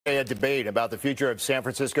A debate about the future of San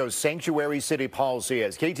Francisco's sanctuary city policy.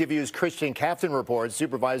 As KTVU's Christian Captain reports,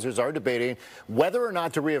 supervisors are debating whether or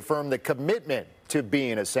not to reaffirm the commitment to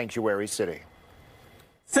being a sanctuary city.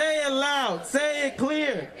 Say it loud, say it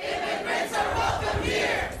clear. Immigrants are welcome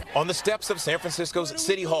here. On the steps of San Francisco's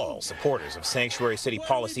City Hall, supporters of sanctuary city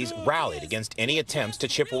policies rallied against any attempts to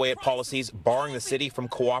chip away at policies barring the city from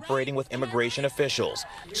cooperating with immigration officials.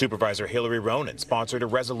 Supervisor Hillary Ronan sponsored a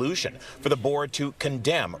resolution for the board to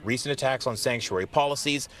condemn recent attacks on sanctuary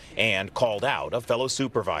policies and called out a fellow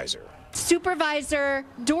supervisor. Supervisor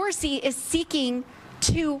Dorsey is seeking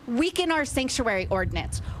to weaken our sanctuary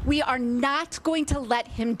ordinance. We are not going to let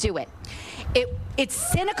him do it. It's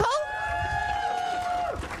cynical.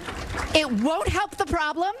 It won't help the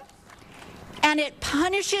problem, and it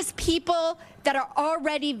punishes people that are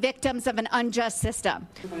already victims of an unjust system.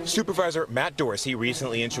 Supervisor Matt Dorsey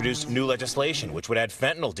recently introduced new legislation which would add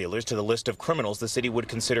fentanyl dealers to the list of criminals the city would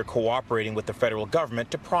consider cooperating with the federal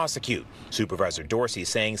government to prosecute. Supervisor Dorsey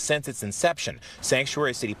saying since its inception,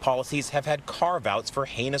 sanctuary city policies have had carve-outs for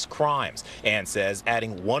heinous crimes, and says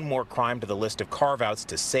adding one more crime to the list of carve-outs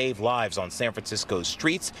to save lives on San Francisco's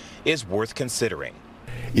streets is worth considering.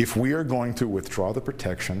 If we are going to withdraw the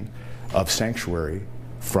protection of sanctuary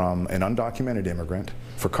from an undocumented immigrant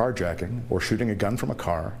for carjacking or shooting a gun from a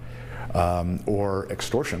car or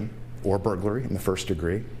extortion or burglary in the first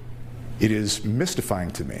degree, it is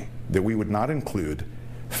mystifying to me that we would not include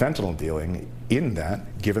fentanyl dealing in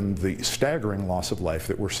that, given the staggering loss of life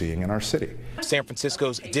that we're seeing in our city. San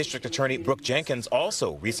Francisco's District Attorney Brooke Jenkins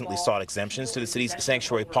also recently sought exemptions to the city's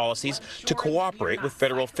sanctuary policies to cooperate with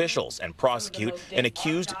federal officials and prosecute an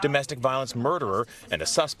accused domestic violence murderer and a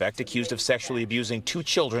suspect accused of sexually abusing 2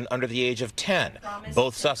 children under the age of 10,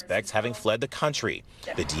 both suspects having fled the country.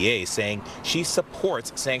 The DA saying she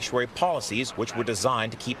supports sanctuary policies which were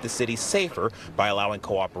designed to keep the city safer by allowing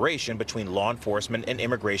cooperation between law enforcement and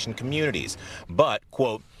immigration communities. But,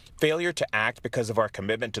 quote, failure to act because of our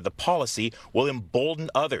commitment to the policy will embolden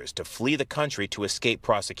others to flee the country to escape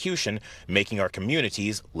prosecution, making our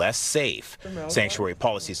communities less safe. Sanctuary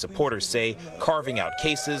policy supporters say carving out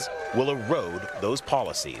cases will erode those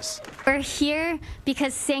policies. We're here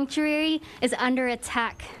because sanctuary is under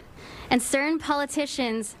attack, and certain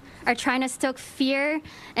politicians are trying to stoke fear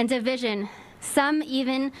and division, some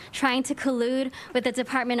even trying to collude with the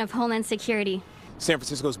Department of Homeland Security. San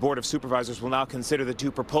Francisco's Board of Supervisors will now consider the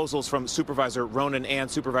 2 proposals from Supervisor Ronan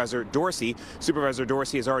and Supervisor Dorsey. Supervisor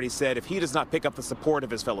Dorsey has already said if he does not pick up the support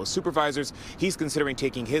of his fellow supervisors, he's considering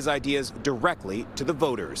taking his ideas directly to the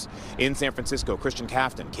voters. In San Francisco, Christian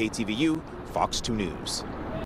Captain, KTVU, Fox 2 News.